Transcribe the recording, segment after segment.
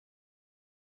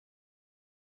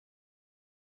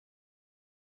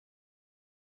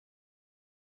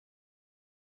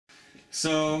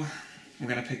So, we're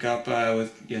gonna pick up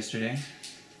with yesterday.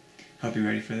 Hope you're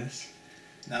ready for this.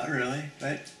 Not really,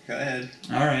 but go ahead.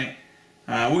 Alright.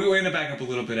 We're gonna back up a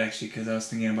little bit actually, because I was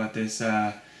thinking about this. You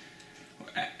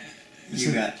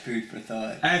got food for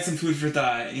thought. I had some food for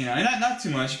thought, you know, and not too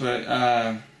much,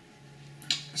 but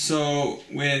so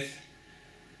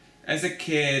as a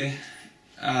kid,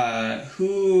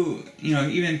 who, you know,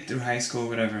 even through high school,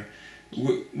 whatever,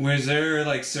 was there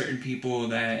like certain people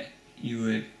that you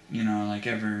would, you know, like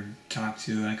ever talk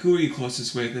to? Like, who were you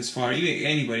closest with as far, even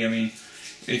anybody? I mean,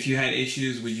 if you had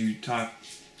issues, would you talk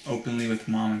openly with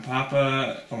mom and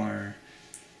papa, or,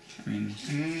 I mean,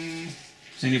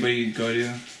 is anybody you'd go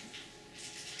to?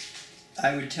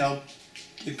 I would tell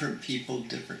different people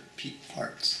different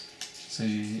parts. So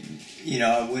you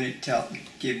know, I wouldn't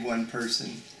give one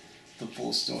person the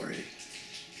full story.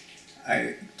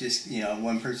 I just, you know,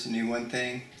 one person knew one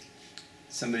thing,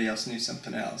 somebody else knew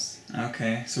something else.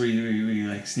 Okay, so were you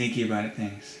like sneaky about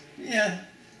things? Yeah.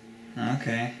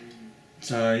 Okay,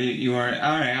 so you were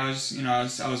alright. I was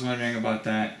wondering about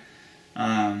that.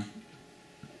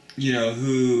 You know,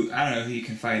 I don't know who you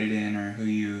confided in or who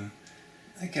you.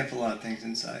 I kept a lot of things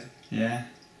inside. Yeah.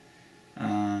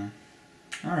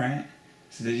 Alright.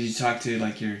 So did you talk to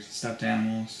like your stuffed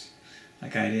animals,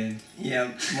 like I did?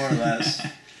 Yeah, more or less.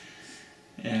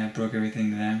 Yeah, broke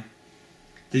everything to them.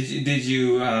 Did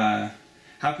you how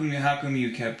come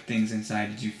you kept things inside?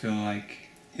 Did you feel like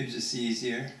it was just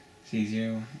easier? It's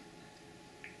easier.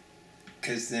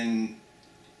 Because then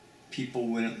people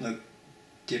wouldn't look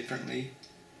differently.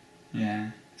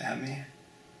 Yeah. At me.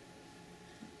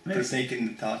 For thinking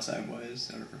the thoughts I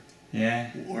was,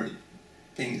 or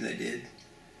things I did.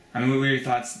 I mean, were your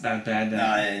thoughts that bad?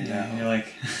 That, no. You're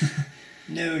like,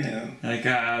 no. Like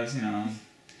I was, you know,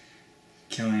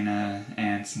 killing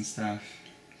ants and stuff,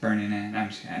 burning ants. I'm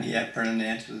just kidding. Yeah, burning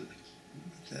ants with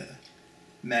the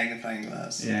magnifying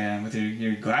glass. Yeah, with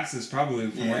your glasses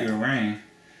probably from what you were wearing.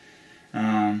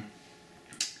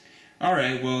 All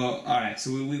right.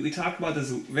 So we talked about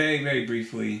this very, very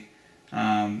briefly.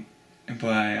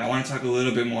 But I want to talk a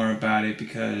little bit more about it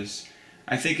because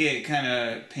I think it kind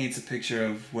of paints a picture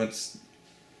of what's,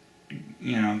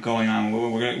 you know, going on.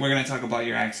 We're gonna talk about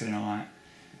your accident a lot.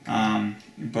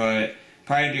 But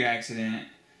prior to your accident,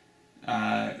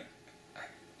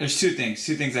 there's two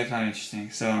things I found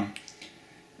interesting. So,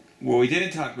 well, we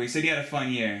didn't talk, but you said you had a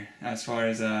fun year as far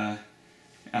as I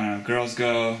don't know, girls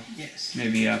go. Yes.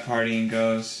 Maybe partying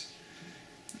goes.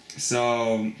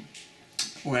 So,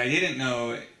 what I didn't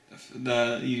know.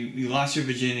 You lost your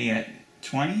virginity at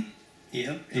 20?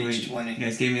 Yep, age 20. You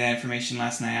guys gave me that information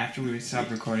last night after we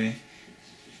stopped recording.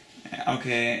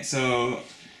 Okay, so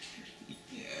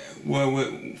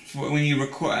when you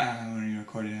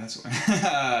recorded, that's what.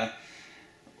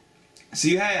 So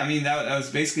you had, I mean, that was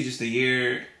basically just a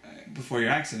year before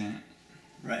your accident.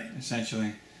 Right.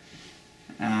 Essentially.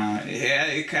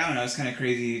 I don't know, it's kind of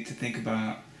crazy to think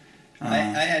about. I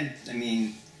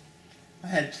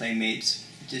had playmates.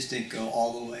 Just didn't go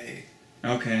all the way.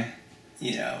 Okay.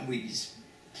 You know, we just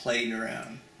played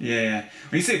around. Yeah.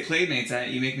 When you say playmates,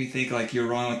 you make me think like you're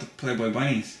rolling with the Playboy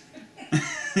bunnies.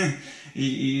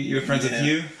 You're friends with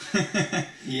you?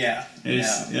 Yeah.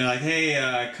 You're like,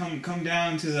 hey, come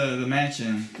down to the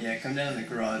mansion. Yeah, come down to the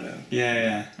grotto.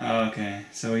 Yeah. Oh, okay.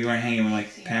 So you weren't hanging with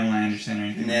like Pamela Anderson or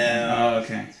anything? No. Like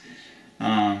that?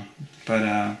 Oh, okay.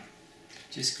 But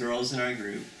just girls in our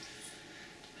group.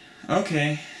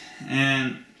 Okay.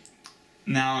 And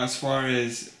now, as far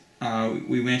as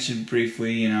we mentioned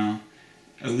briefly, you know,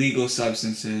 illegal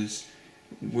substances.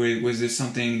 Was this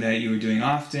something that you were doing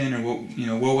often, or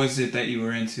what was it that you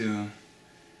were into?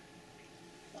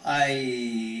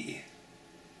 I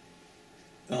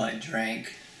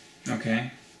drank. Okay.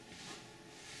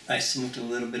 I smoked a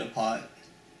little bit of pot,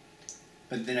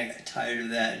 but then I got tired of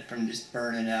that from just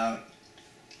burning out,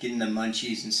 getting the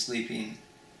munchies and sleeping.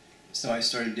 So I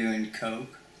started doing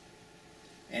coke.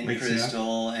 And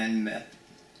crystal and meth.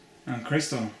 Oh,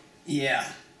 crystal?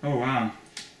 Yeah. Oh, wow.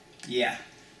 Yeah.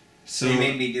 So they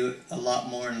made me do it a lot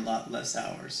more in a lot less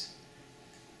hours.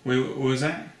 Wait, what was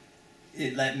that?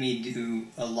 It let me do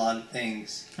a lot of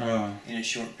things in a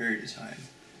short period of time.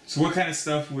 So what kind of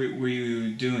stuff were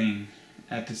you doing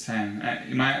at this time?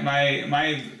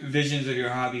 My visions of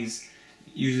your hobbies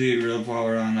usually revolve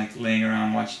around like laying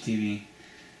around watching TV.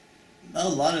 A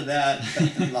lot of that.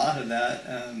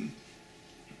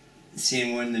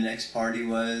 Seeing when the next party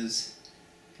was,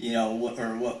 you know, what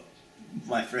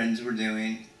my friends were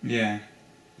doing. Yeah.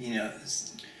 You know,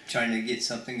 trying to get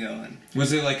something going.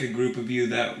 Was it like a group of you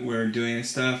that were doing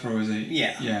this stuff, or was it?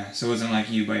 Yeah. Yeah. So it wasn't like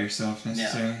you by yourself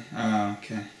necessarily. No. Oh,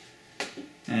 okay.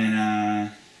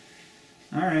 And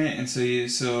All right, and so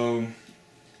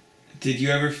did you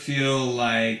ever feel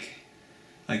like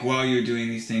while you were doing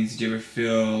these things, did you ever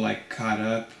feel like caught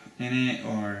up in it,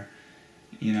 or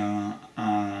you know,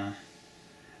 I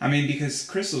mean, because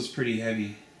crystal's pretty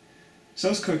heavy,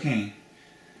 so is cocaine.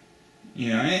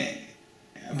 You know,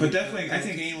 but definitely, I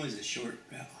think cocaine was a short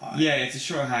high. Yeah, it's a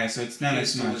short high, so it's not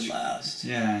as much. Would last.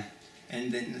 Yeah.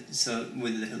 And then, so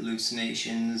with the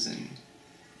hallucinations and,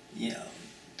 you know,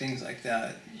 things like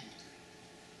that.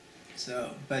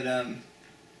 So, but,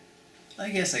 I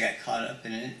guess I got caught up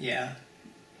in it, yeah.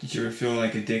 Did you ever feel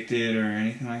like addicted or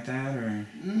anything like that, or?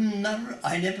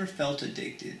 I never felt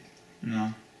addicted.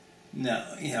 No.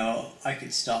 No, you know, I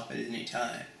could stop at any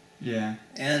time. Yeah.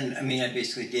 And, I mean, I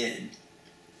basically did.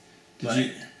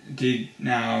 Did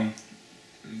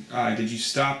you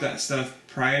stop that stuff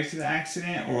prior to the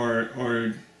accident,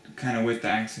 or kind of with the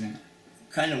accident?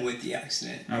 Kind of with the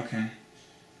accident. Okay.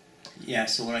 Yeah,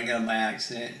 so when I got in my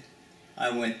accident, I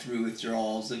went through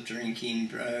withdrawals of drinking,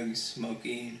 drugs,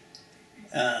 smoking,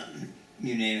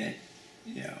 you name it,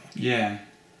 you know. Yeah.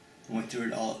 I went through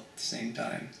it all at the same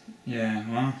time. Yeah,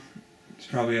 well, it's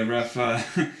probably a rough,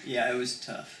 Yeah, it was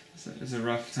tough. It's a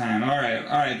rough time. All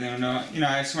right, then,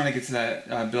 I just want to get to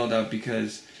that build-up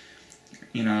because,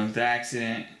 the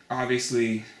accident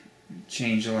obviously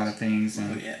changed a lot of things,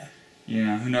 and,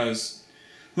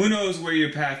 who knows where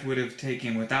your path would have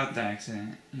taken without the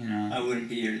accident, I wouldn't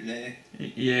be here today.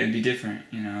 Yeah, it'd be different,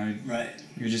 Right.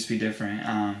 It would just be different.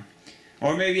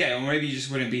 Or maybe you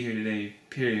just wouldn't be here today,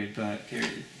 period, but...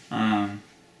 Period.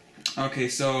 Okay,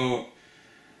 so...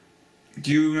 Do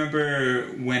you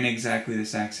remember when exactly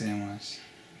this accident was?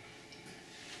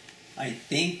 I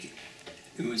think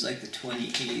it was like the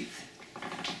 28th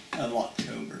of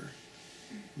October,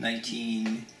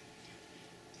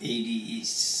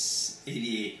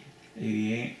 1988.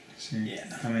 88? So you're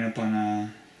Yeah. coming up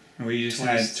on, we just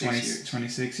had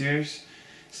 26 years?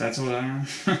 So that's what I am?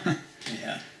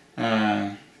 Yeah.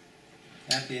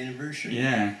 Happy anniversary.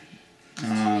 Yeah.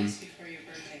 2 weeks before your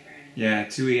birthday, Brandon. Yeah,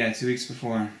 2 weeks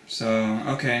before. So,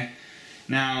 okay.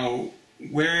 Now,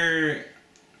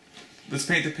 let's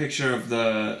paint the picture of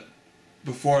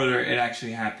before it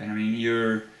actually happened. I mean,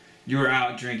 you were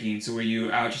out drinking, so were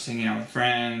you out just hanging out with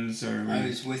friends, or? I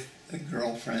was with a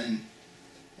girlfriend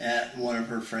at one of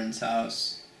her friend's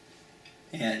house,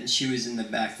 and she was in the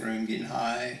back room getting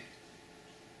high.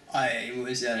 I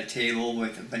was at a table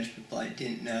with a bunch of people I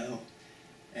didn't know,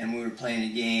 and we were playing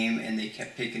a game, and they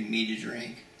kept picking me to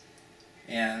drink.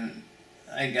 And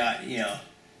I got,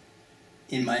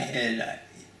 in my head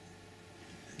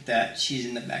that she's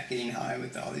in the back getting high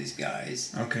with all these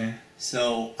guys. Okay.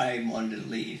 So I wanted to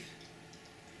leave.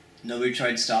 Nobody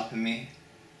tried stopping me.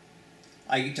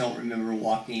 I don't remember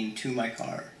walking to my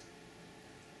car.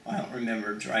 I don't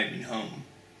remember driving home.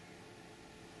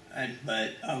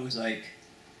 But I was like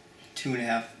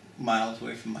 2.5 miles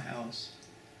away from my house,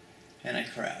 and I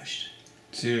crashed.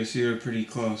 So you were pretty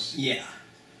close. Yeah.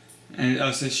 And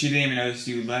so she didn't even notice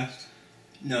you left?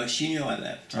 No, she knew I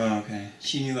left. Oh, okay.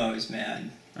 She knew I was mad.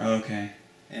 Oh, okay.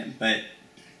 But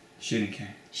she didn't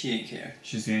care. She didn't care.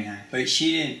 She was getting high. But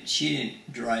she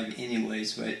didn't drive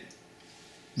anyways. But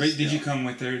did you come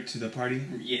with her to the party?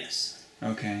 Yes.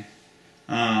 Okay.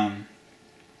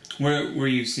 Were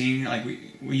you seeing, like,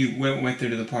 were you went with her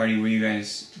to the party? Were you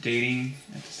guys dating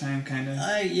at this time, kind of?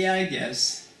 Yeah, I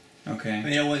guess. Okay. I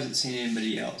mean, I wasn't seeing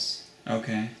anybody else.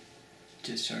 Okay.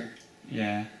 Just her.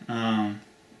 Yeah.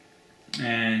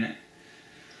 And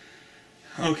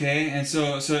okay, and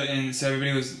so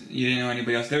everybody was, you didn't know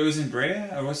anybody else. There was in Brea,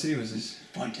 or what city was this?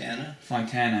 Fontana.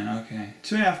 Fontana. Okay.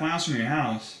 2.5 miles from your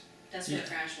house. That's where the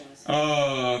crash was.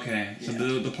 Oh, okay. So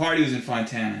the party was in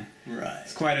Fontana. Right.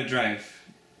 It's quite a drive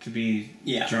to be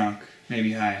drunk,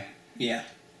 maybe high. Yeah.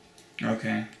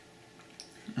 Okay.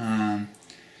 And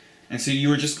so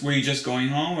were you just going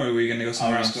home, or were you gonna go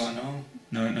somewhere else? I was going home.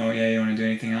 No, yeah, you want to do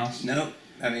anything else? Nope.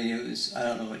 I mean, it was, I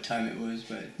don't know what time it was,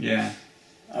 but yeah,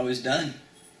 I was done.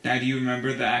 Now, do you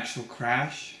remember the actual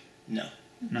crash? No.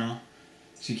 No?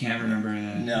 So you can't remember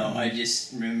that? No, I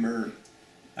just remember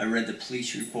I read the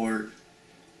police report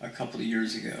a couple of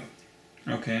years ago.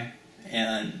 Okay.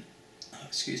 And,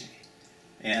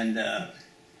 and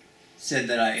said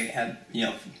that I had,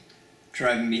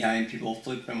 driving behind people,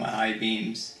 flipping my high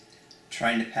beams,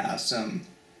 trying to pass them.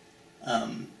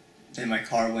 Then my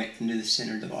car went into the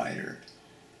center divider,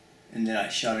 and then I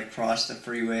shot across the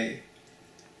freeway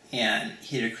and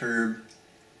hit a curb,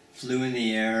 flew in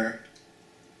the air.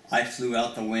 I flew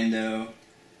out the window.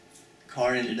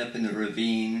 Car ended up in the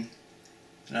ravine,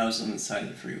 and I was on the side of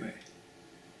the freeway.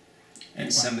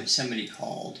 And somebody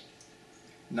called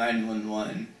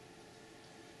 911,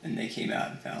 and they came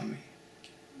out and found me.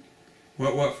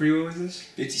 What freeway was this?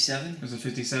 57? Was it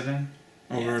 57?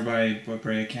 Over Yeah. by what,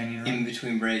 Brea Canyon Road? In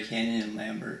between Brea Canyon and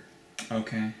Lambert.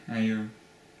 Okay, now you're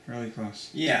really close.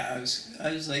 Yeah, I was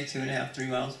like 2.5, 3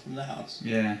 miles from the house.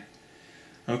 Yeah.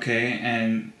 Okay,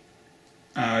 and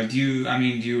do you, I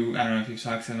don't know if you've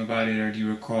talked to them about it, or do you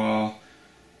recall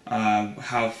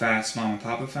how fast Mom and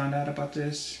Papa found out about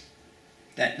this?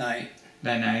 That night.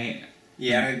 That night?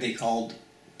 Yeah, they called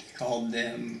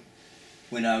them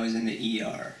when I was in the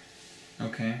ER.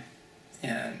 Okay.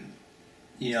 And,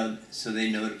 you know, so they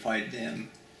notified them.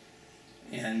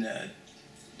 And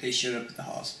they showed up at the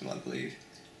hospital, I believe.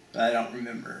 But I don't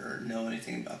remember or know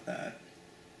anything about that.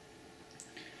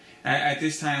 At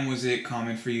this time, was it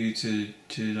common for you to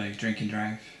like drink and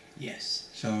drive? Yes.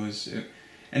 So it was,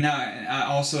 and now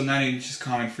also not even just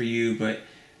common for you, but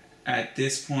at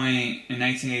this point in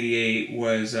 1988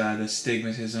 was the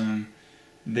stigmatism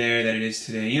there that it is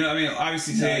today? You know, I mean,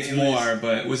 obviously today it's more,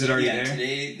 but was it already there? Yeah,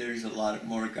 today there's a lot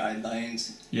more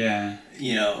guidelines. Yeah.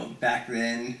 You know, back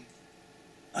then,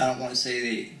 I don't want to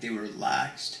say they were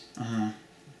laxed,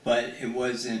 but it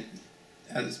wasn't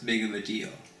as big of a deal.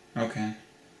 Okay.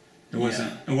 It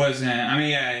wasn't. It wasn't. I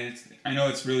mean, yeah. I know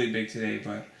it's really big today,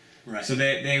 but right. So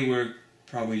they were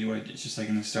probably just like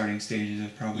in the starting stages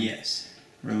of probably yes,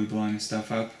 really blowing this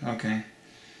stuff up. Okay.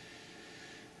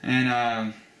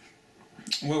 And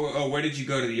where did you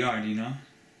go to the ER? Do you know?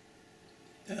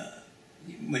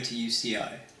 Went to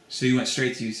UCI. So you went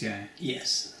straight to UCI?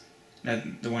 Yes.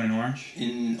 That the one in Orange?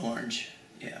 In Orange,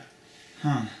 yeah.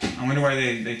 Huh. I wonder why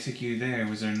they took you there.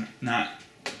 Was there not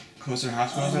closer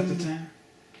hospitals at the time?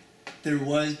 There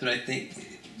was, but I think...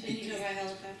 Did you go by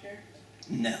helicopter?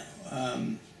 No.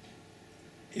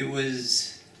 It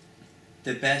was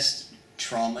the best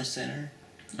trauma center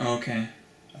Oh, okay.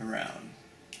 around.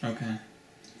 Okay.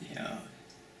 Yeah.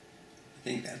 I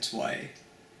think that's why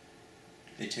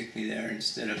they took me there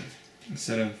instead of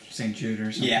St. Jude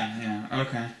or something. Yeah. Yeah.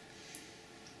 Okay.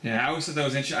 Yeah, I always thought that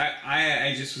was interesting.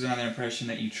 I just was under the impression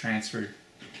that you transferred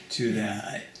to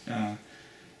them. Yeah,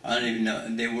 I don't even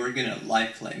know. They were gonna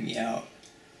life flight me out,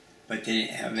 but they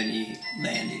didn't have any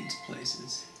landing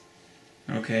places.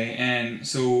 Okay, and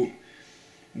so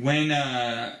when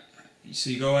so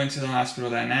you go into the hospital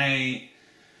that night,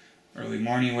 early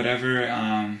morning, whatever.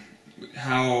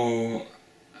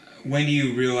 When do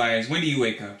you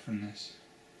wake up from this?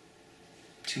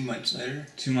 2 months later.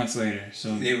 2 months later.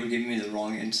 So they were giving me the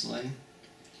wrong insulin,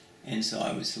 and so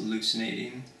I was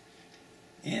hallucinating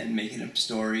and making up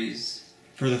stories.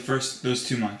 For those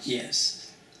 2 months.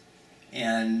 Yes,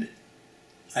 and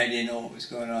I didn't know what was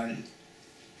going on.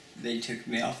 They took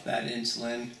me off that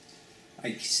insulin.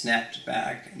 I snapped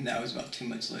back, and that was about 2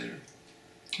 months later.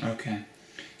 Okay,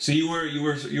 so you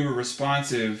were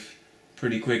responsive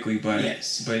pretty quickly, but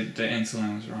yes, but the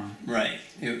insulin was wrong. Right.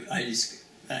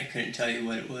 I couldn't tell you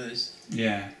what it was.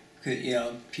 Yeah. You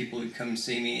know, people would come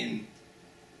see me and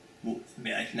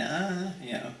be like, nah,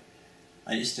 you know.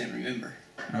 I just didn't remember.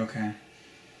 Okay.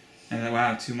 And then,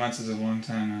 wow, 2 months is a long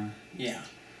time. Yeah.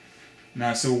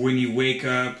 Now, so when you wake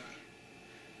up,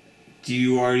 do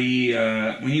you already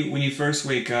when you first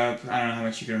wake up? I don't know how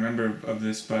much you can remember of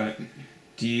this, but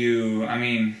do you? I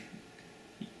mean,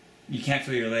 you can't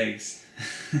feel your legs.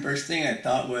 First thing I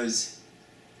thought was,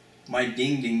 my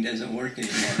ding ding doesn't work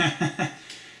anymore.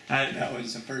 That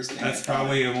was the first thing. That's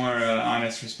probably a more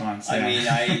honest response. Yeah. I mean,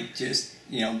 I just,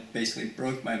 you know, basically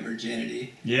broke my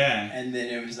virginity. Yeah. And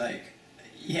then it was like,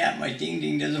 yeah, my ding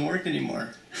ding doesn't work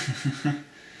anymore.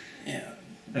 Yeah.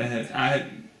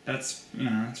 That's pretty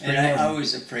and I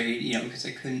was afraid, you know, because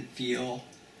I couldn't feel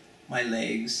my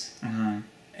legs.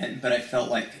 But I felt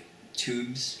like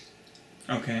tubes.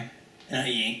 Okay. And I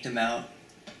yanked them out.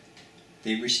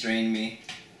 They restrained me.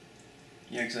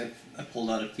 Yeah, because I pulled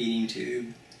out a feeding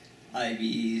tube,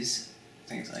 IVs,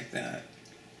 things like that.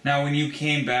 Now, when you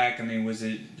came back, I mean, was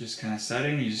it just kind of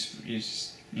sudden? You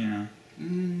just you know?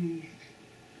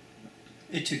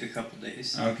 It took a couple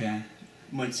days. Okay.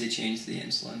 Once they changed the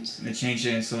insulins. They changed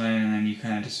the insulin, and then you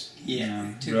kind of just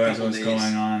took realized what was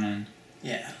going on, and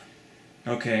yeah.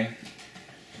 Okay.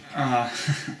 I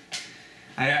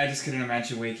just couldn't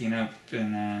imagine waking up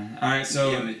and all right.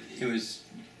 So yeah, it was.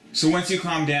 So once you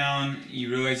calm down, you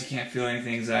realize you can't feel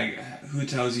anything. It's like, who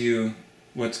tells you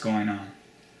what's going on?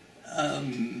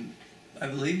 I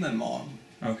believe my mom.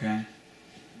 Okay.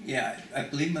 Yeah, I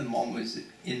believe my mom was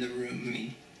in the room. I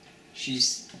mean,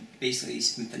 she's basically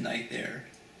spent the night there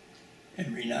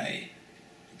every night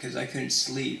because I couldn't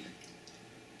sleep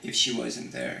if she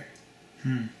wasn't there.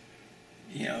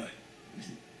 You know,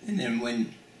 and then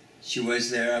when she was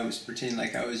there, I was pretending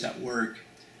like I was at work,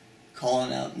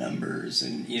 calling out numbers,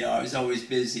 and I was always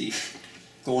busy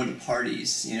going to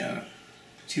parties.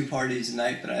 2 parties a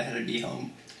night, but I had to be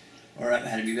home, or I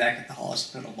had to be back at the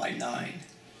hospital by 9.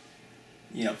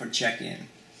 For check-in.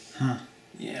 Huh.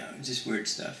 Just weird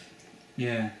stuff.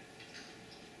 Yeah.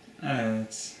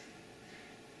 It's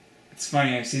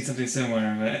funny. I've seen something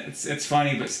similar, but it's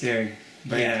funny but scary.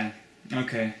 But yeah.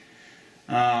 Okay.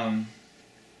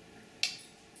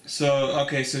 So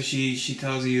she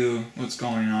tells you what's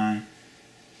going on.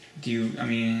 I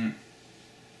mean,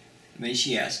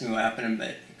 she asked me what happened, but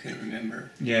I couldn't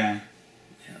remember. Yeah.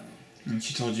 And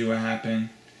she told you what happened.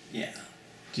 Yeah.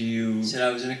 Said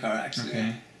I was in a car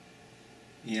accident.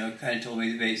 Okay. Kind of told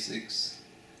me the basics.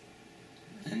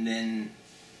 And then,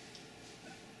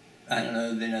 I don't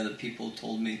know, then other people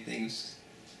told me things,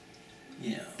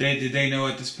 Did they know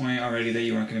at this point already that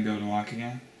you weren't going to be able to walk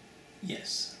again?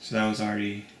 Yes. So that was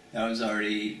already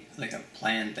like a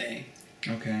planned thing.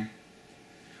 Okay.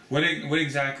 What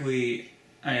exactly,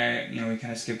 we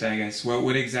kind of skipped that, I guess.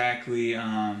 What exactly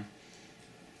happened?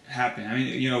 I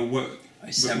mean, what... I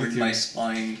severed my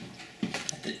spine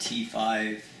at the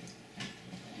T5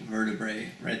 vertebrae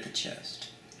right at the chest.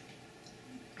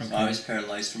 Okay. So I was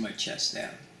paralyzed from my chest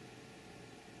down.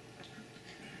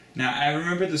 Now, I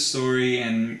remember the story,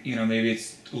 and, maybe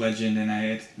it's legend and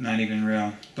it's not even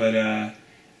real, but I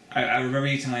remember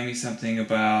you telling me something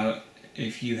about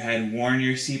if you had worn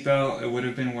your seatbelt, it would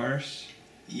have been worse?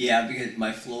 Yeah, because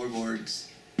my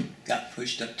floorboards got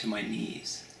pushed up to my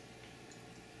knees.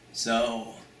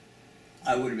 So,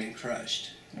 I would have been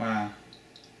crushed. Wow.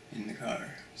 In the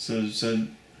car. So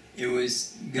it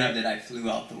was good that I flew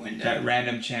out the window. That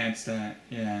random chance that,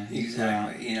 yeah.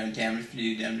 Exactly. Damned if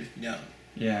you do, damned if you don't.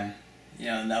 Yeah.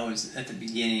 And that was at the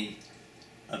beginning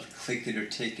of Click It or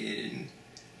Ticket and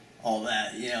all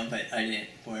that, but I didn't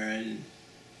wear it. And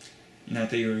not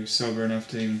that you were sober enough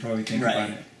to even probably think about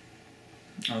it.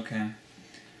 Okay.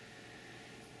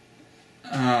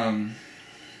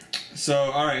 So,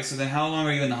 alright, so then how long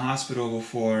were you in the hospital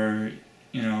before,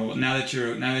 now that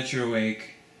you're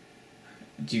awake,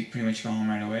 do you pretty much go home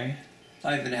right away?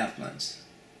 5.5 months.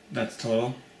 That's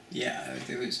total? Yeah, I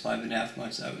think it was 5.5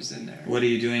 months I was in there. What are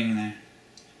you doing in there?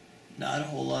 Not a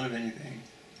whole lot of anything.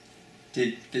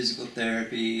 Did physical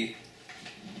therapy,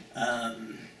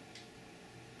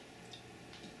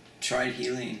 tried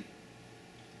healing,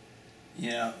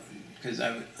 because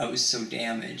I was so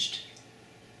damaged.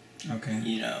 Okay.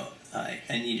 I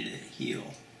needed to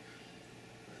heal.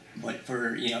 But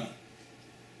for,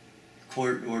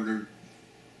 court-ordered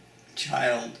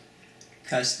child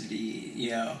custody,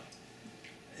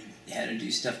 had to do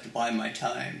stuff to buy my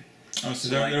time. Oh, so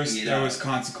there was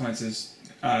consequences,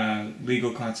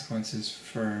 legal consequences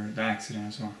for the accident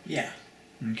as well? Yeah.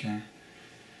 Okay.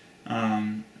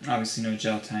 Obviously no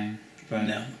jail time, but...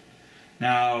 No.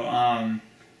 Now,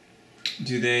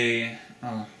 do they...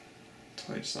 Oh,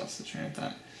 totally just lost the train of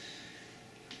thought.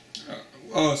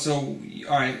 So,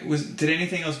 alright, did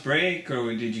anything else break,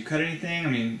 or did you cut anything? I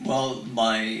mean... Well,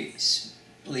 my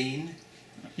spleen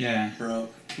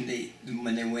broke.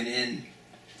 When they went in,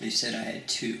 they said I had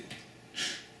 2.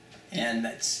 And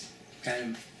that's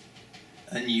kind of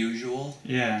unusual.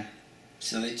 Yeah.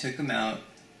 So they took them out.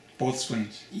 Both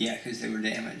spleens? Yeah, because they were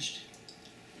damaged.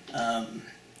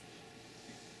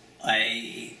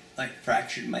 I,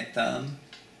 fractured my thumb.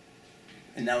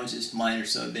 And that was just minor,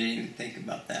 so they didn't even think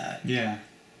about that. Yeah.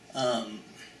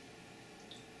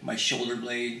 My shoulder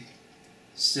blade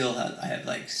I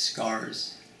have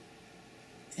scars.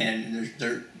 And there's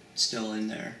dirt still in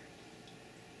there.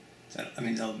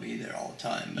 They'll be there all the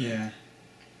time. Yeah.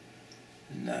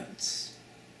 And that's...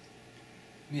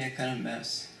 kind of a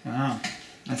mess. Wow.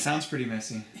 That sounds pretty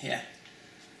messy. Yeah.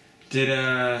 Did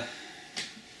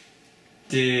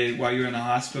while you were in the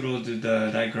hospital, did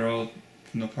that girl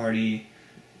from the party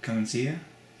come and see you?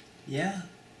 Yeah.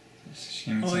 She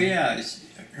came and oh, see yeah.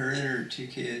 Her and her 2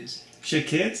 kids. She had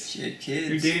kids? She had kids.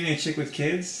 You're dating a chick with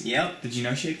kids? Yep. Did you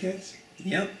know she had kids?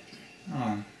 Yep.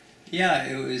 Oh. Yeah,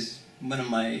 it was one of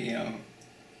my,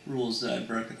 rules that I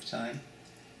broke at the time.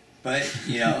 But,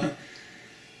 it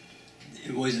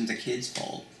wasn't the kid's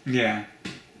fault. Yeah.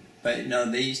 But, no,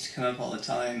 they used to come up all the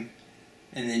time.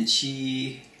 And then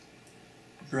she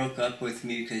broke up with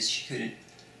me because she couldn't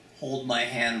hold my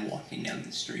hand walking down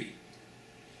the street.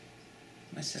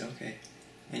 I said, okay.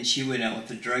 And she went out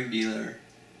with a drug dealer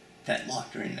that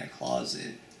locked her in a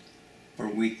closet for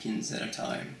weekends at a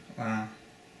time. Wow.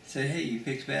 Said, hey, you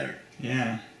picked better.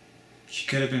 Yeah. She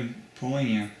could have been pulling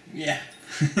you. Yeah.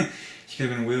 She could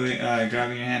have been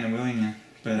grabbing your hand and wheeling you.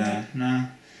 But, no.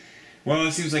 Well,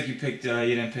 it seems like you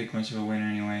didn't pick much of a winner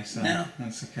anyway, so no.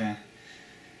 That's okay.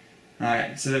 All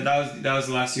right. So that was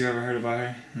the last you ever heard about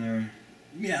her. Or...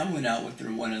 Yeah, I went out with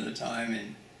her one other time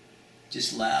and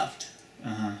just laughed.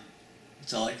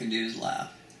 That's all I can do is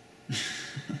laugh.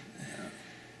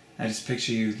 I just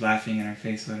picture you laughing in her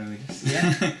face, literally.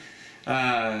 Yeah.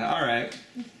 All right.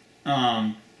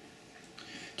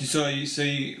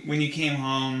 When you came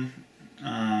home,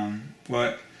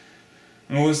 what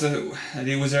was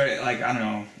there, like, I don't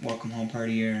know, welcome home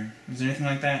party, or was there anything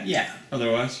like that? Yeah. Oh,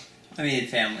 there was? I mean,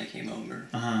 family came over.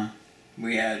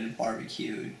 We had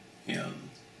barbecued, you know,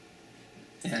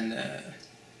 and that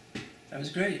was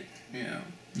great, you know.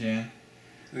 Yeah.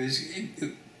 It was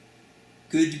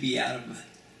good to be out of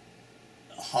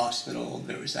a hospital.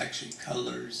 There was actually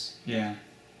colors. Yeah.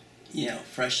 You know,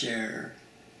 fresh air.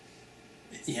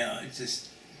 You know, it just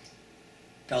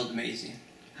felt amazing.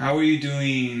 How are you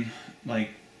doing, like,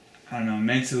 I don't know,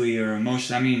 mentally or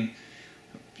emotionally? I mean,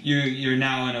 you're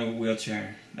now in a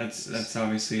wheelchair. That's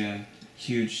obviously a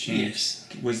huge change. Yes.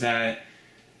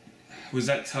 Was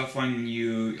that tough on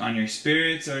your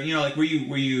spirits, or, you know, like, were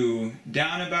you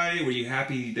down about it? Were you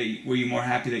were you more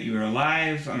happy that you were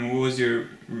alive? I mean, what was your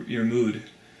mood,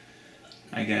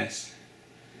 I guess?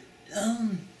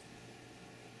 I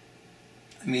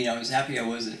mean, I was happy I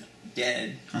wasn't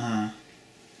dead.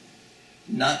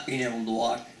 Not being able to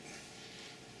walk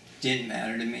didn't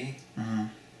matter to me.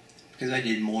 Because I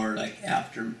did more, like,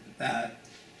 after that.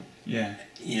 Yeah.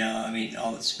 You know, I mean,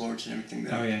 all the sports and everything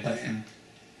that I was playing. Definitely.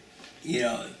 You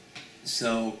know,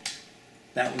 so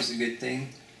that was a good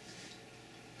thing.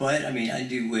 But, I mean, I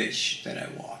do wish that I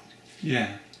walked.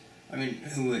 Yeah. I mean,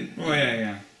 who would? Oh,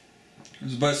 yeah.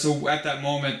 But so at that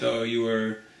moment, though, you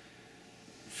were,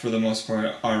 for the most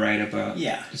part, all right about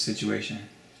the situation.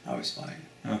 I was fine.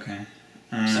 Okay.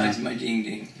 Besides my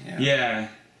ding-ding. Yeah.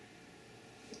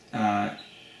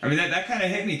 I mean, that kind of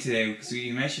hit me today, because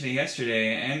you mentioned it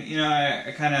yesterday, and, you know,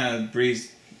 I kind of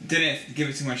didn't give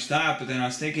it too much thought, but then I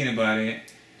was thinking about it.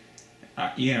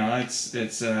 You know, it's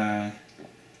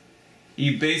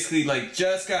you basically, like,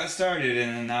 just got started,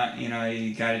 and then not, you know,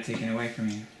 you got it taken away from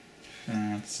you. I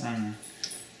don't know.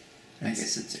 I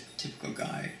guess it's a typical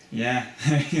guy. Yeah,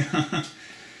 there you go.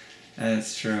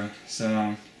 That's true.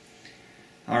 So,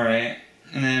 all right,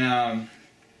 and then all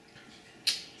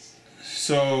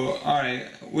right.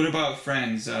 What about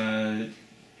friends? Who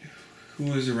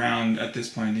was around at this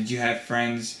point? Did you have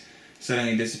friends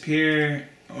suddenly disappear,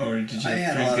 or did you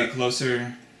have friends get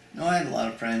closer? No, I had a lot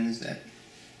of friends that,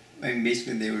 I mean,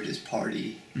 basically they were just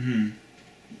party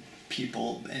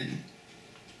people, and,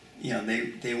 you know,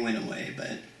 they went away,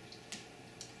 but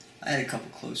I had a couple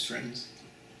close friends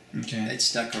that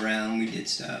stuck around. We did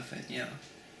stuff, and, you know,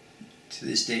 to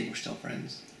this day we're still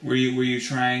friends. Were you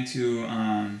trying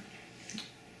to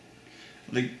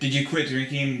like, did you quit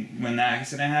drinking when the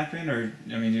accident happened, or,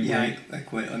 I mean, I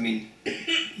quit. I mean,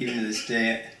 even to this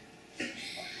day,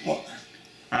 well,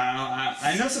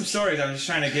 I know some stories. I'm just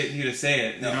trying to get you to say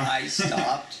it. No, you know? I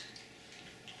stopped,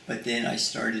 but then I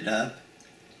started up,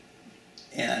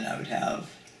 and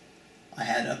I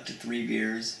had up to 3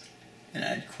 beers, and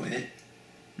I'd quit,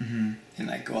 and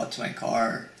I'd go out to my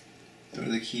car, throw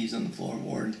the keys on the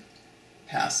floorboard,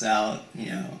 pass out, you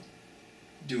know,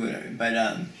 do whatever. But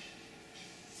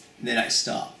then I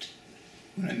stopped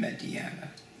when I met Deanna.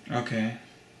 Okay.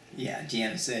 Yeah,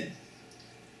 Deanna said,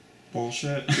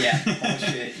 bullshit. Yeah,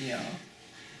 bullshit, you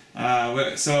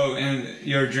know. So, and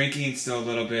you're drinking still a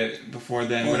little bit before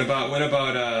then. What about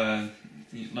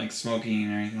like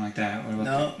smoking or anything like that? What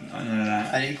about none of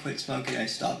that? I didn't quit smoking. I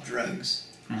stopped drugs.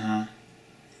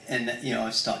 And, you know,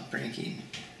 I stopped drinking.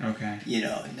 Okay. You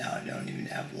know, now I don't even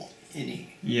have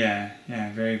any. Yeah,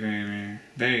 very, very rare.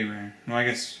 Very rare. Well, I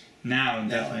guess now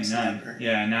definitely none. Never.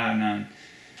 Yeah, now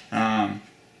none.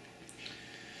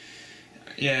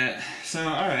 Yeah, so,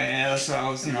 alright, yeah, that's what I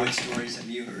was, you know. What stories have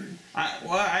you heard?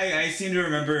 I seem to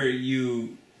remember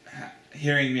you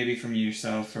hearing maybe from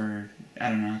yourself, or, I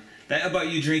don't know, that about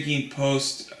you drinking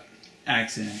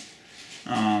post-accident,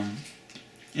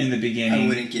 in the beginning. I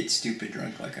wouldn't get stupid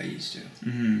drunk like I used to.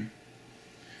 You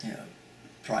know,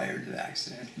 prior to the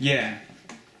accident. Yeah.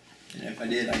 And if I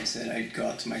did, like I said, I'd go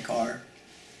out to my car,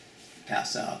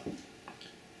 pass out,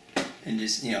 and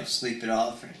just, you know, sleep it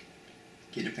off, and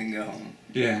get up and go home.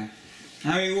 Yeah.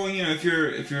 I mean, well, you know, if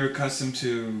you're accustomed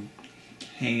to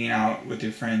hanging out with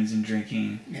your friends and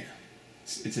drinking,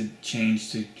 it's a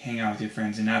change to hang out with your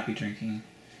friends and not be drinking.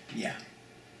 Yeah.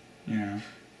 You know.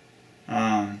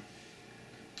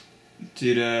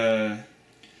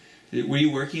 Were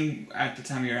you working at the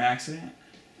time of your accident?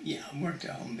 Yeah, I worked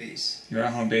at home base. You're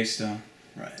at home base still.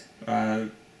 Right.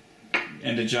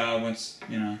 And the job once,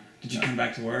 you know, did you come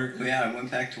back to work? Well, yeah, I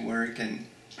went back to work, and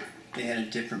they had a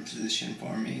different position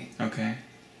for me. Okay.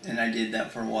 And I did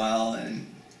that for a while, and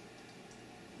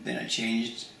then I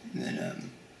changed, and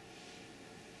then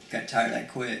got tired, I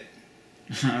quit.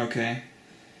 Okay.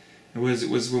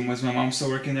 Was my mom still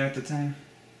working there at the time?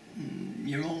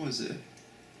 Your mom was a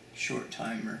short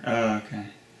timer. Oh, okay.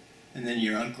 And then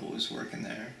your uncle was working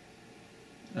there.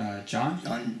 John?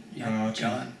 John, yeah, Oh, okay.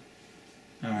 John.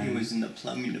 All right. He was in the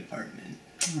plumbing department.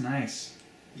 Oh, nice.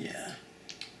 Yeah.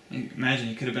 Imagine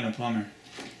you could have been a plumber.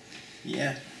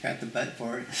 Yeah, got the butt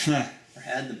for it. Or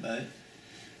had the butt.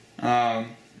 All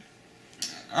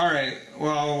right.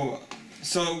 Well,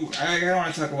 so I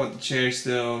want to talk about the chair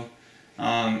still. We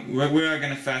are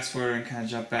gonna fast forward and kind of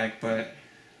jump back, but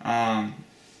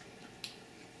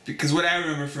because what I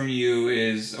remember from you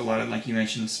is a lot of, like you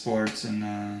mentioned, sports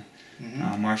and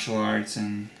martial arts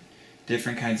and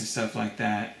different kinds of stuff like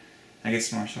that. I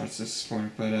guess martial arts is a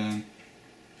sport, but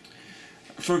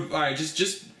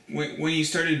just when you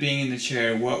started being in the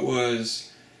chair, what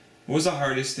was the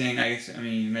hardest thing? I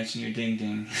mean, you mentioned your ding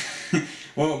ding.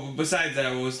 Well, besides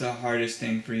that, what was the hardest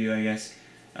thing for you? I guess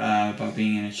about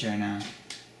being in a chair now.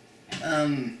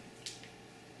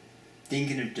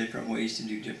 Thinking of different ways to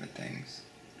do different things.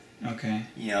 Okay.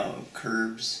 You know,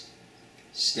 curbs,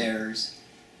 stairs,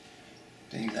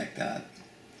 things like that.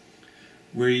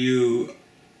 Were you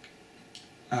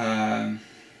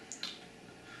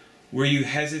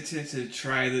hesitant to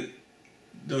try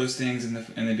those things in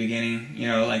the beginning? You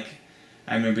know, like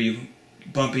I remember you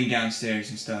bumping downstairs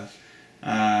and stuff.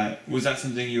 Was that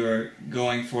something you were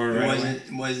going for right away?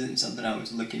 It wasn't something I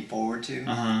was looking forward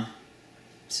to.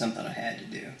 Something I had to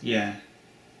do. Yeah.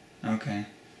 Okay.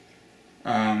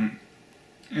 In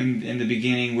the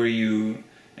beginning, were you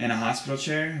in a hospital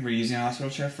chair? Were you using a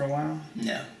hospital chair for a while?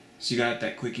 No. So you got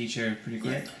that quickie chair pretty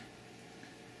quick?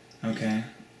 Yeah. Okay.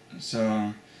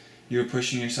 So you were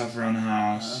pushing yourself around the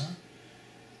house.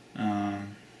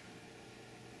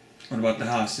 What about the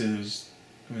house?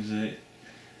 Was it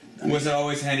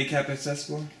always handicap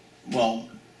accessible? Well,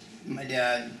 my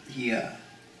dad, he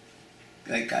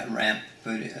got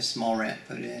a small ramp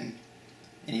put in,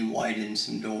 and he widened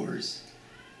some doors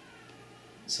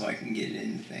so I can get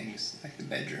into things like the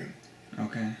bedroom.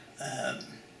 Okay.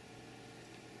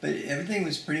 But everything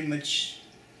was pretty much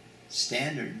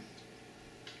standard.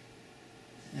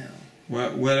 You know.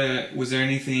 What was there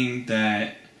anything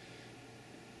that,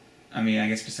 I mean, I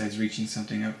guess besides reaching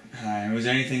something up high, was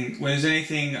there anything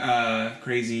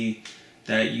crazy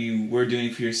that you were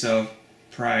doing for yourself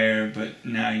prior, but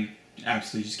now you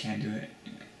absolutely just can't do it?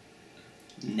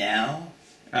 Now?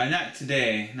 Not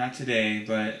today,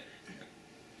 but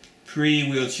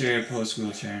pre-wheelchair,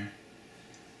 post-wheelchair.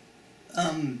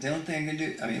 The only thing I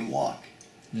could do, walk.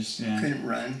 Just, yeah. Couldn't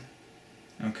run.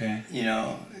 Okay. You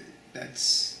know,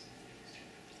 that's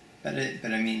about it.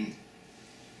 But I mean,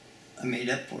 I made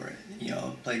up for it. You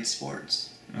know, played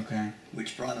sports. Okay.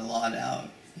 Which brought a lot out.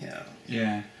 You know.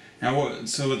 Yeah. Now,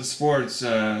 so with the sports,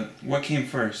 what came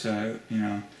first? You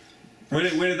know, where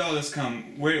did all this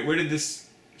come? Where did this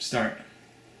start?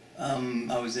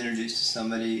 I was introduced to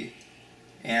somebody,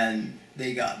 and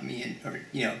they got me in. Or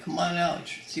come on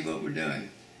out, see what we're doing.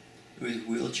 It was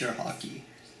wheelchair hockey.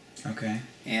 Okay.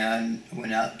 And I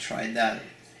went out and tried that,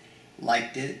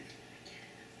 liked it,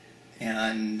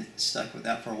 and stuck with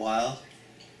that for a while.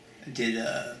 I did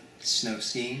snow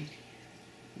skiing,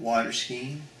 water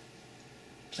skiing,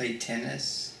 played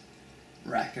tennis,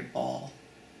 racquetball.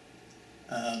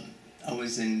 I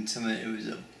was in it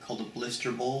was called a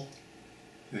blister bowl.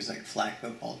 It was like flag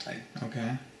football type.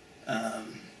 Okay.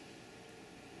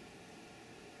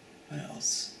 What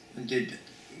else? I did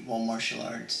martial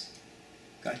arts.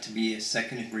 Got to be a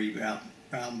second-degree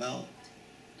brown belt.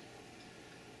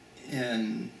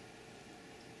 And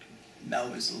that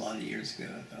was a lot of years ago,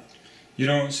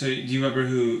 though. So do you remember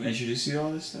who introduced you to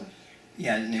all this stuff?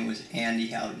 Yeah, his name was Andy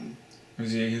Howden.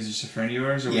 Was he just a friend of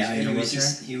yours, or was he in a wheelchair?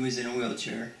 He was in a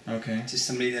wheelchair. Okay. To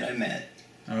somebody that I met.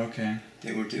 Okay.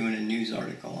 They were doing a news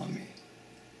article on me.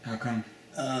 How come?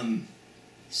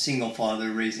 Single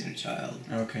father raising a child.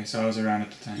 Okay, so I was around at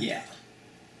the time. Yeah.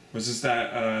 Was this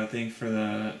that thing for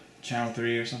the Channel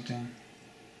 3 or something?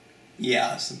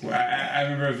 Yeah. Well, I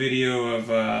remember a video of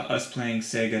us playing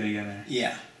Sega together.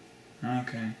 Yeah.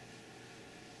 Okay.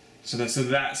 So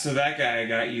that guy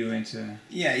got you into.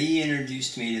 Yeah, he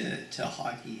introduced me to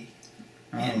hockey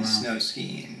and snow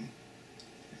skiing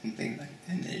and things like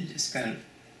that. And then just kind of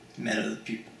met other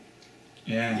people.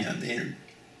 Yeah. You know,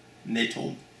 they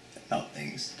told about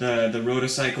things. The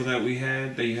rotocycle that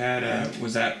you had,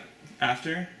 was that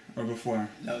after or before?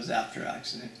 That was after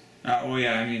accident. Oh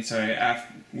yeah, I mean, sorry.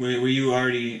 Were you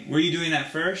already? Were you doing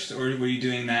that first, or were you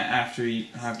doing that after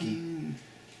hockey?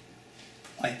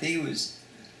 I think it was.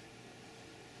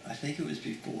 I think it was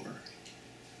before.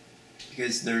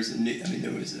 Because there was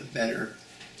a better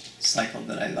cycle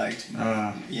that I liked.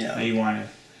 Yeah. That you wanted.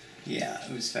 Yeah,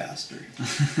 it was faster.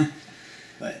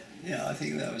 But yeah, I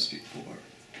think that was before.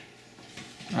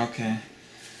 Okay.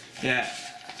 Yeah.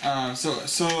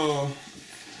 So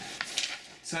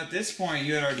at this point,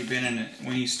 you had already been in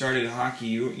when you started hockey.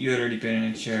 You had already been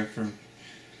in a chair for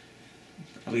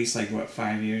at least like what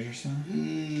 5 years or so.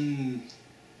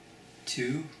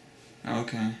 2.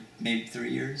 Okay. Maybe 3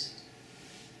 years.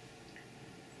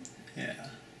 Yeah.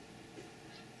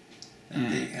 I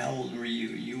think. How old were you?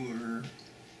 You were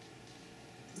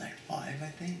like 5, I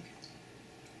think.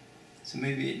 So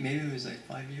maybe it was like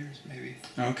 5 years, maybe.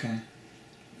 Okay.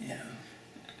 Yeah.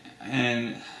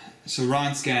 And so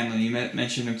Ron Scanlon, you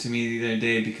mentioned him to me the other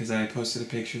day because I posted a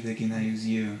picture thinking that he was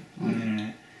you on the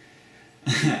internet,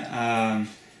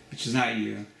 which is not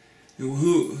you.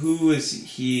 Who was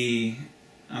he?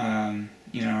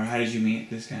 You know, or how did you meet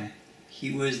this guy?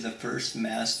 He was the first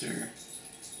master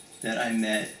that I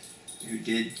met who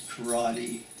did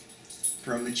karate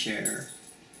from a chair.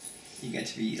 He got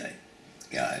to be like,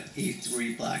 God,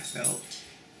 A3 black belt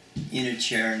in a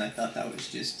chair, and I thought that was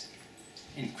just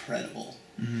incredible.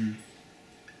 Mm-hmm.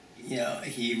 You know,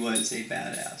 he was a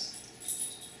badass.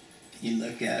 You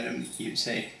look at him, you'd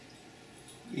say,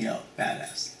 you know,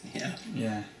 badass. You know.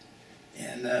 Yeah.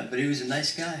 And but he was a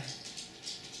nice guy.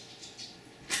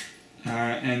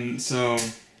 And so,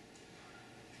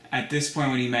 at this point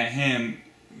when you met him,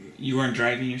 you weren't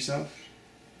driving yourself?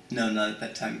 No, not at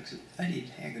that time, because I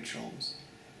needed hand controls.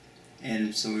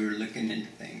 And so we were looking into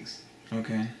things.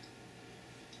 Okay.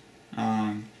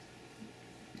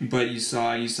 But you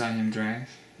saw him drive?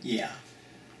 Yeah.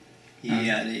 He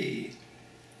had a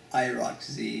IROC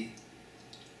Z,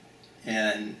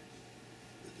 and,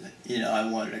 you know, I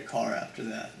wanted a car after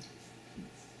that.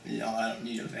 You know, I don't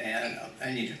need a van,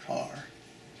 I need a car.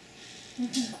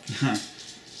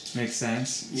 Makes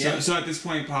sense. Yeah. So at this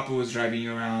point, Papa was driving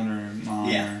you around, or Mom,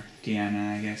 or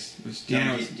Deanna, I guess.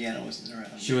 Deanna wasn't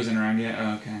around. She wasn't around yet?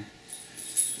 Oh, okay.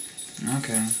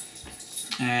 Okay.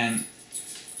 And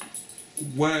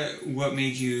what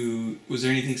made you, was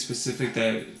there anything specific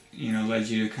that, you know, led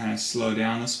you to kind of slow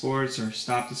down the sports or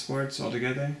stop the sports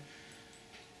altogether?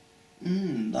 A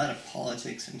lot of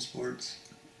politics in sports.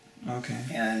 Okay.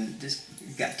 And just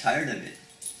got tired of it.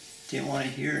 Didn't want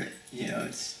to hear it. You know,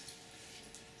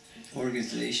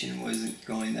 organization wasn't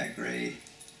going that great.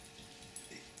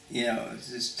 You know, it was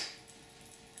just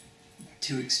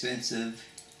too expensive.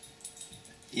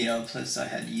 You know, plus I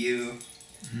had you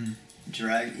didn't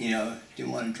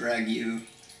want to drag you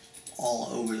all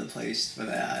over the place for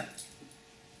that.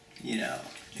 You know.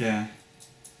 Yeah.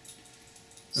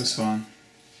 It was fun.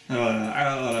 I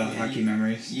got a lot of hockey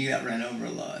memories. You got ran over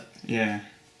a lot. Yeah.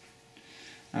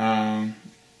 All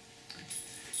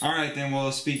right then.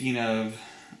 Well, speaking of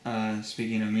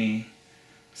me,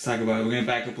 let's talk about it. We're gonna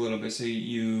back up a little bit. So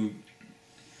you,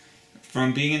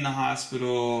 from being in the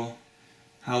hospital,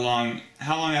 how long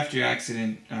after your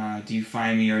accident do you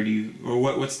find me, or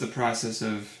what's the process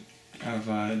of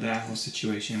that whole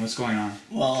situation? What's going on?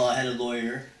 Well, I had a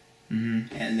lawyer,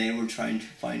 Mm-hmm. and they were trying to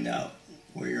find out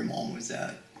where your mom was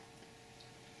at.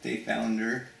 They found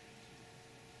her,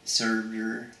 served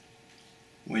her,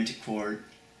 went to court,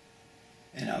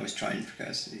 and I was trying for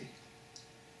custody.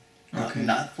 Okay.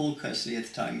 Not full custody at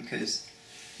the time because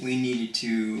we needed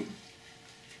to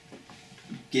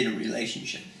get a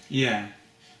relationship. Yeah.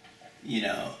 You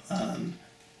know, I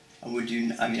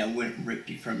wouldn't rip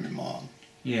you from your mom.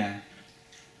 Yeah.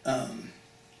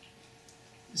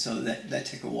 So that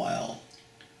took a while.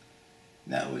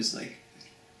 That was like,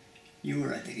 you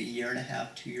were, I think,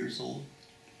 1.5 2 years old.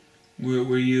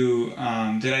 Were you,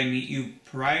 did I meet you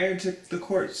prior to the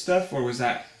court stuff, or was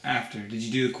that after? Did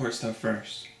you do the court stuff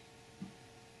first?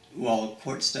 Well,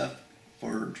 court stuff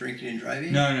for drinking and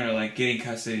driving? No, like getting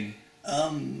custody.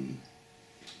 I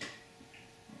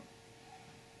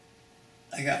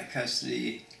got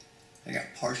custody. I got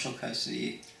partial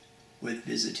custody with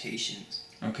visitations.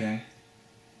 Okay.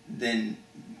 Then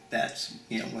that's,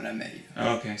 when I met you.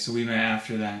 Okay, so we met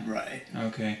after that. Right.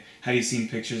 Okay. Had you seen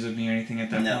pictures of me or anything at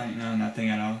that point? No, nothing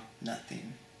at all?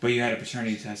 Nothing. But you had a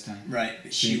paternity test done? Right,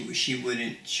 but she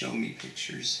wouldn't show me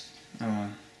pictures. Oh.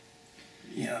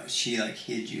 She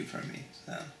hid you from me,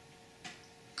 so.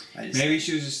 Maybe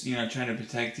she was just, trying to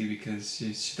protect you because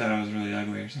she thought I was really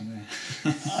ugly or something.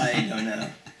 I don't know.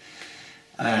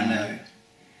 I don't know.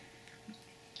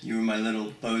 You were my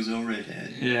little bozo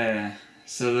redhead. Yeah.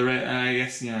 So the red, I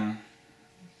guess,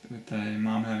 with the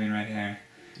mom having red hair,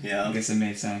 Yeah. I guess it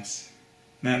made sense.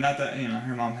 No, not that,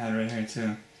 her mom had red hair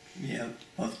too. Yeah,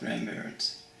 both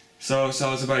grandparents. So I was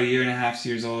about 1.5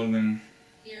 years old when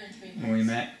Year and 3 we months.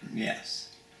 met. Yes.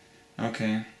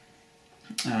 Okay.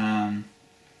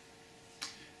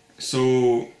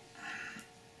 So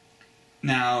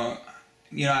now,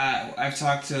 I've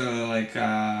talked to like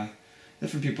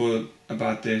different people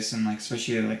about this, and like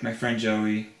especially like my friend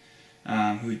Joey,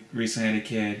 who recently had a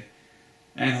kid,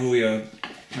 and Julio,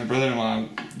 my brother-in-law.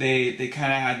 They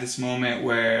kind of had this moment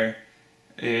where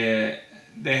they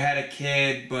had a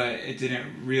kid, but it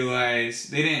didn't realize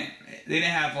they didn't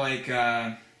have like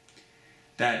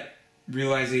that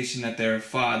realization that they're a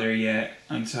father yet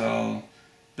until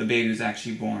the baby was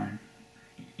actually born.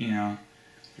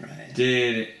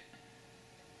 Right.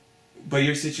 But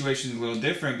your situation is a little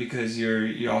different because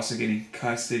you're also getting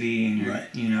custody, and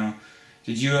Right.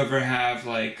 did you ever have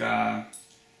like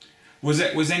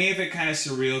was any of it kind of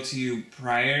surreal to you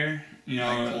prior?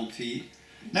 Like cold feet.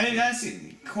 Not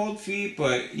cold feet,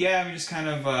 but yeah, I mean just kind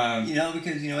of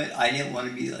Because you know what? I didn't want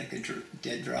to be like a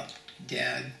dead drop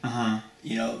dad.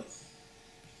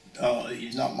 Oh,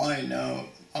 he's not mine. No,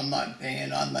 I'm not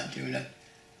paying. I'm not doing it.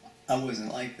 I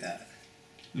wasn't like that.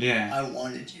 Yeah. I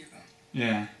wanted you.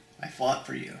 Yeah. I fought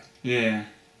for you. Yeah.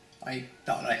 I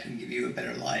thought I can give you a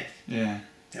better life Yeah.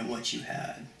 than what you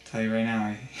had. Tell you right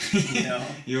now,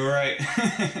 you were right.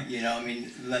 I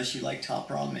mean, unless you like top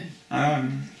ramen.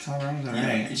 Top ramen's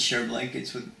alright. And share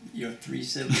blankets with your 3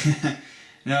 siblings.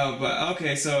 No, but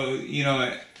okay, so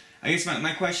I guess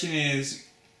my question is,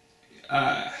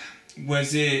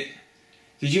 did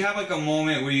you have like a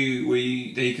moment where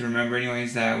you that you can remember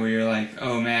anyways where you're like,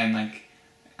 oh man, like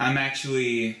I'm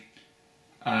actually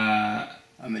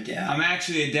I'm a dad. I'm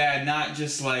actually a dad, not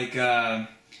just like I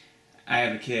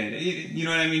have a kid. You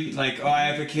know what I mean? Like, oh, I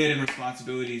have a kid and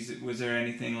responsibilities. Was there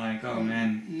anything like, oh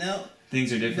man, No.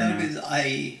 things are different No, now? because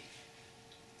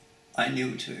I knew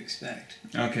what to expect.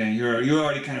 Okay, you were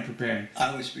already kind of prepared.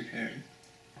 I was prepared.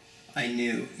 I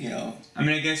knew, I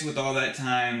mean, I guess with all that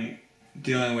time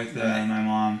dealing with Right. my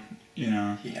mom,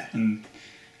 Yeah. and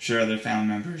sure other family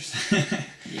members.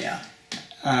 Yeah.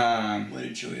 What a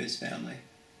joyous family.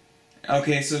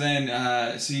 Okay, so then,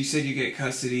 so you said you get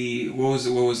custody. What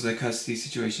was the custody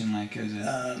situation like? It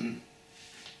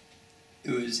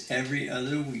was every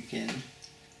other weekend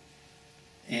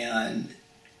and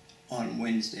on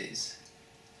Wednesdays.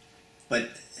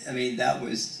 But, I mean, that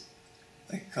was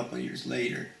like a couple of years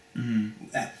later.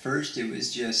 Mm-hmm. At first, it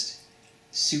was just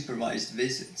supervised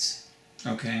visits.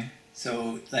 Okay.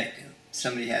 So, like,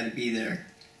 somebody had to be there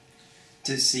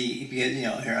to see, because,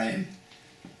 here I am,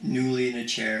 newly in a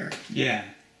chair. Yeah.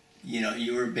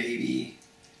 You were a baby.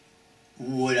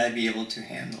 Would I be able to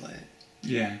handle it?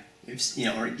 Yeah. If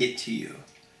or get to you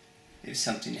if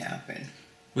something happened?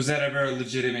 Was that ever a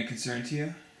legitimate concern to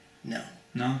you? No.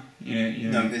 No.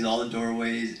 No, because all the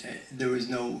doorways, there was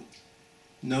no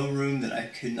room that I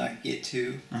could not get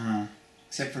to,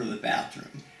 except for the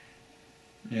bathroom.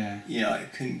 Yeah. I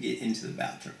couldn't get into the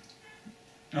bathroom.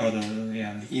 Oh, the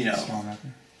small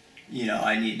bathroom.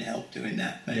 I needed help doing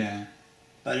that. But, Yeah.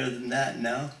 but other than that,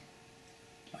 no.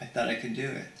 I thought I could do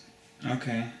it.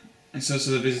 Okay. And so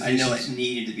the visitations... I know it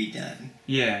needed to be done.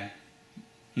 Yeah.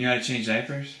 You know how to change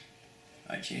diapers?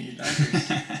 I changed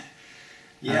diapers.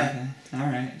 Yeah. Okay.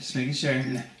 Alright. Just making sure.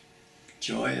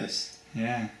 Joyous.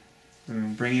 Yeah. We're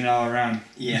bringing it all around.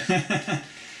 Yeah.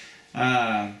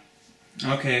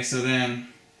 Okay, so then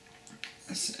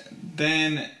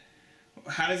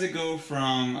how does it go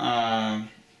from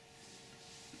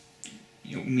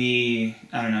me,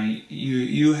 I don't know,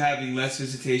 you having less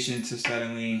visitation to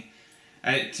suddenly,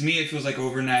 to me it feels like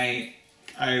overnight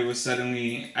I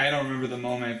don't remember the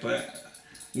moment, but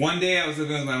one day I was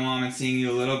living with my mom and seeing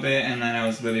you a little bit, and then I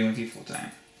was living with you full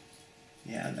time.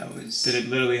 Yeah, that was... Did it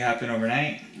literally happen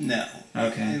overnight? No.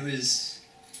 Okay. It was,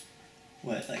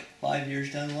 like 5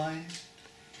 years down the line?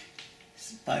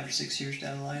 5 or 6 years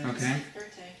down the line? Okay.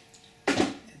 Birthday.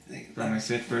 I think On my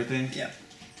 5th birthday? Yeah,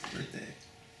 birthday.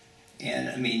 And,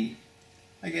 I mean,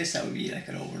 I guess that would be like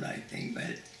an overnight thing,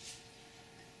 but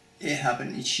it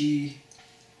happened. And she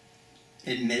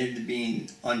admitted to being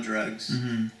on drugs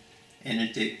Mm-hmm. and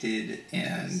addicted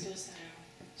and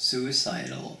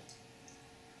suicidal.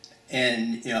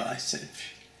 And, I said,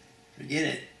 forget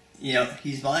it.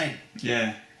 He's mine.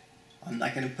 Yeah. I'm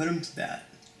not going to put him to that.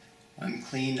 I'm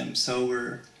clean, I'm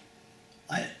sober.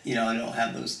 I don't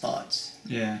have those thoughts.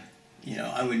 Yeah.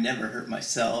 I would never hurt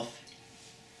myself.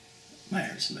 Might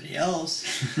hurt somebody else,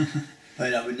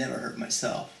 but I would never hurt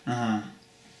myself. Uh-huh.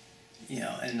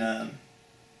 And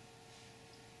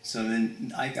So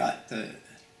then I got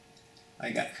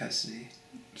custody.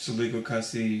 So legal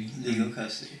custody. Legal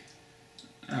custody.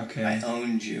 Okay. I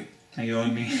owned you. And you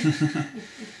owned me.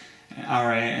 All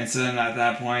right. And so then at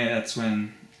that point, that's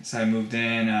when I moved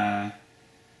in.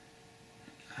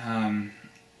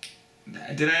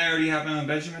 Did I already have my own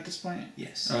bedroom at this point?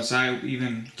 Yes. Oh, so I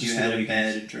even you had a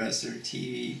bed, a dresser,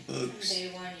 TV, books, Day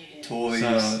one you did. toys.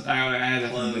 So I had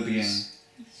that from the beginning.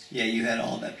 Yeah, you had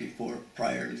all that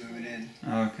prior to moving in.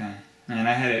 Okay. Man,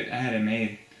 I had it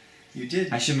made. You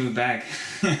did. I should move back.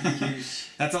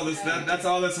 That's all this. That's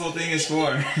all this whole thing is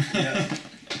for. Yeah.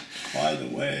 By the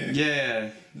way.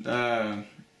 Yeah.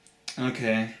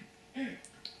 Okay.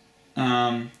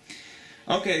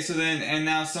 Okay. So then, and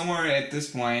now somewhere at this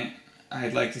point,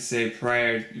 I'd like to say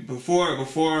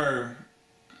before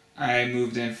I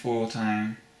moved in full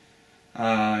time, you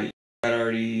had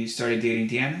already started dating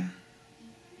Deanna.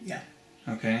 Yeah.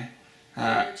 Okay. You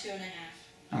were 2.5.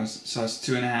 I was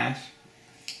 2.5.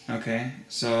 Okay,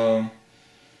 so I'm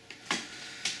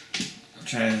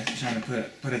trying to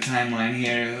put a timeline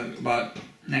here. About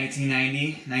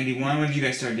 1990, 91. When did you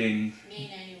guys start dating? May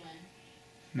 91.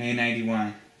 May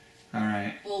 91. All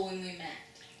right. Well, when we met.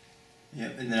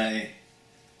 Yep, and then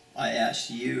I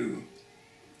asked you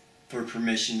for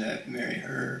permission to marry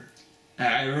her.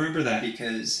 I remember that.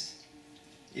 Because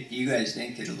if you guys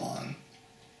didn't get along,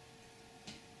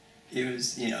 it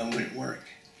was, it wouldn't work.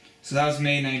 So that was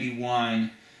May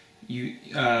 91. You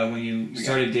when you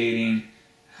started dating.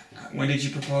 When did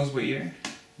you propose? What year?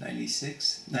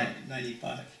 96? No,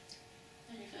 95.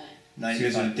 95. So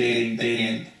you guys were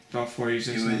dating about 4 years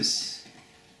or so? It was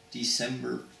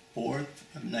December 4th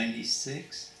of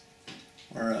 96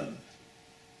 or of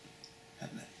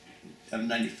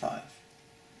 95.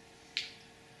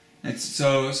 It's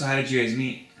so how did you guys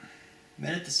meet?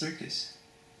 Met at the circus.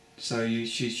 So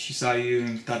she saw you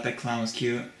and thought that clown was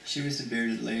cute? She was the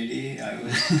bearded lady.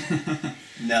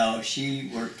 No, she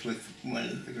worked with one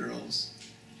of the girls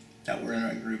that were in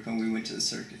our group, and we went to the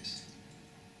circus.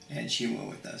 And she went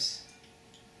with us.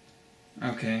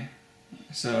 Okay.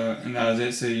 So, and that was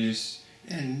it? So you just...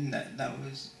 And that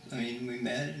was, we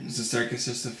met. And was the circus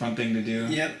just a fun thing to do?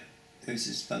 Yep. It was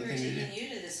just a fun thing to do. We were taking you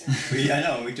to the circus. I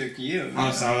know, we took you.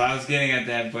 Oh, so I was getting at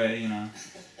that, but,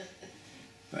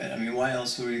 But, why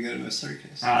else would we go to a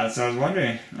circus? So I was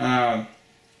wondering.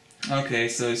 Okay,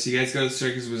 so you guys go to the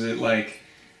circus, was it like...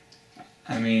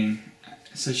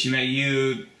 so she met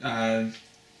you,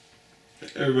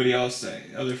 everybody else,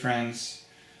 other friends?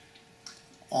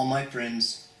 All my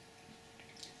friends,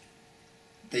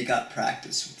 they got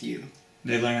practice with you.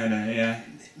 They learned how to, yeah.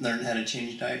 Learned how to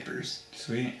change diapers.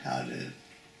 Sweet. How to,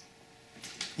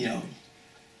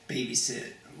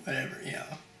 babysit, whatever,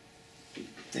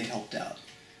 They helped out.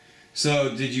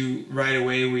 So did you right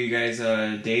away, were you guys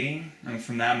dating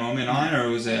from that moment on, or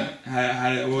was it,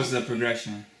 what was the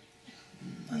progression?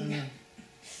 I don't know.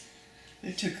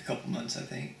 It took a couple months, I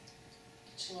think.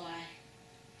 July.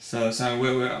 So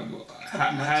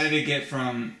how did it get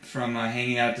from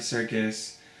hanging out at the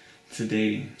circus to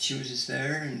dating? She was just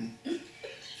there, and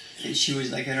she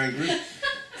was like in our group.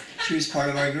 She was part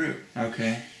of our group.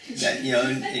 Okay. That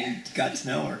and got to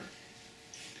know her.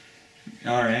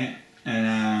 All right,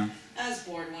 and I was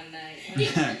bored one night.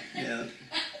 Yeah.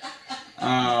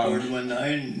 Bored one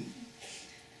night and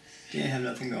didn't have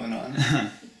nothing going on.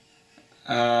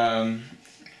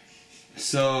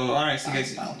 So all right, so you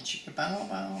guys.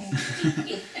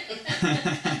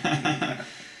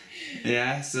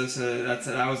 Yeah. So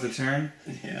that was the turn.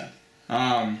 Yeah.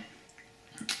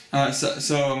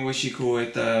 So was she cool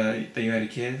with that you had a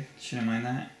kid? She didn't mind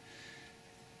that.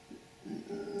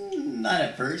 Not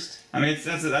at first.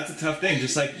 That's a tough thing.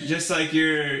 Just like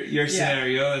your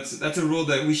scenario, that's a rule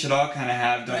that we should all kind of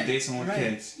have. Don't date someone with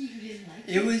kids. You didn't like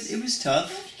it was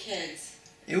tough. kids.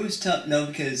 It was tough. No,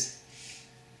 because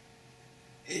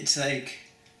it's like,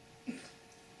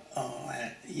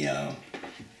 I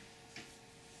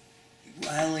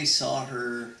only saw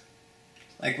her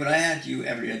like when I had you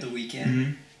every other weekend.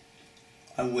 Mm-hmm.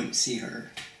 I wouldn't see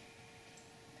her,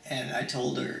 and I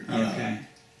told her, Okay.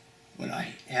 When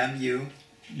I have you,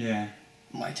 Yeah.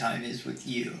 my time is with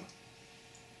you.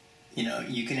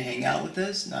 You can hang out with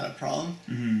us, not a problem.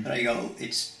 Mm-hmm. But I go,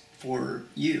 it's for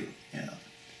you,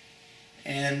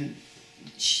 And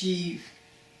she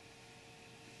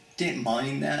didn't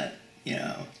mind that,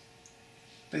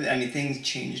 But things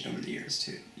changed over the years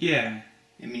too. Yeah.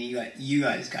 You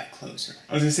guys got closer.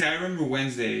 I was gonna say I remember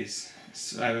Wednesdays.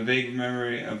 So I have a vague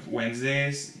memory of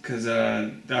Wednesdays because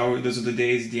those are the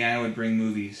days Deanna would bring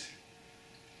movies.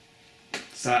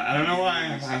 So I don't know why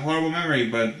I have horrible memory,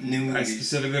 but New I movies.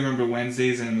 specifically remember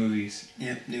Wednesdays and movies.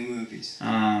 Yep, new movies.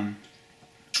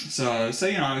 So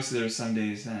you know, obviously there were some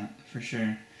days that for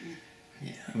sure.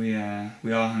 Yeah.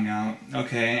 We all hung out.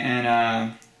 Okay,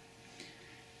 and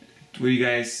were you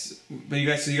guys? But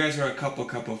so you guys were a couple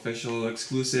official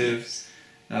exclusives.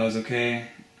 That was okay.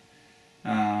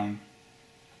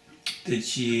 Did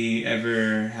she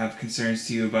ever have concerns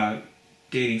to you about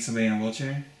dating somebody in a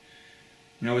wheelchair?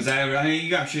 You know, was that? I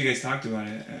mean, I'm sure you guys talked about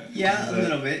it. Yeah, a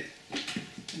little bit.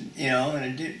 You know, and I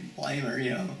didn't blame her.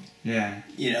 You know. Yeah.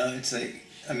 You know, it's like,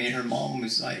 I mean, her mom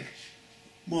was like,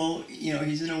 "Well, you know,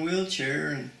 he's in a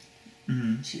wheelchair,"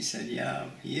 and she said,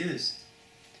 "Yeah, he is."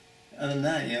 Other than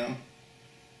that, you know,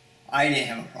 I didn't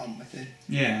have a problem with it.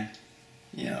 Yeah.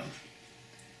 You know,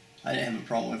 I didn't have a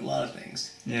problem with a lot of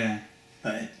things. Yeah.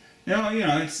 But it's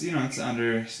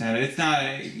understandable. It's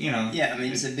not, yeah, I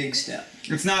mean, it's a big step.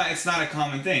 It's not a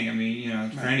common thing. I mean,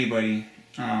 for anybody.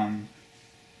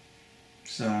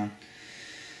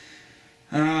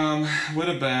 What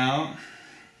about?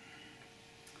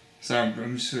 So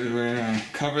I'm just we're gonna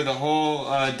cover the whole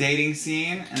dating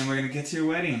scene, and we're gonna get to your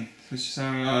wedding. So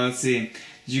let's see.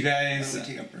 Did you guys? I'm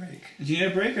gonna take a break. Do you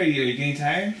need a break? Are you getting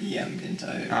tired? Yeah, I'm getting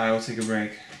tired. All right, we'll take a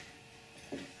break.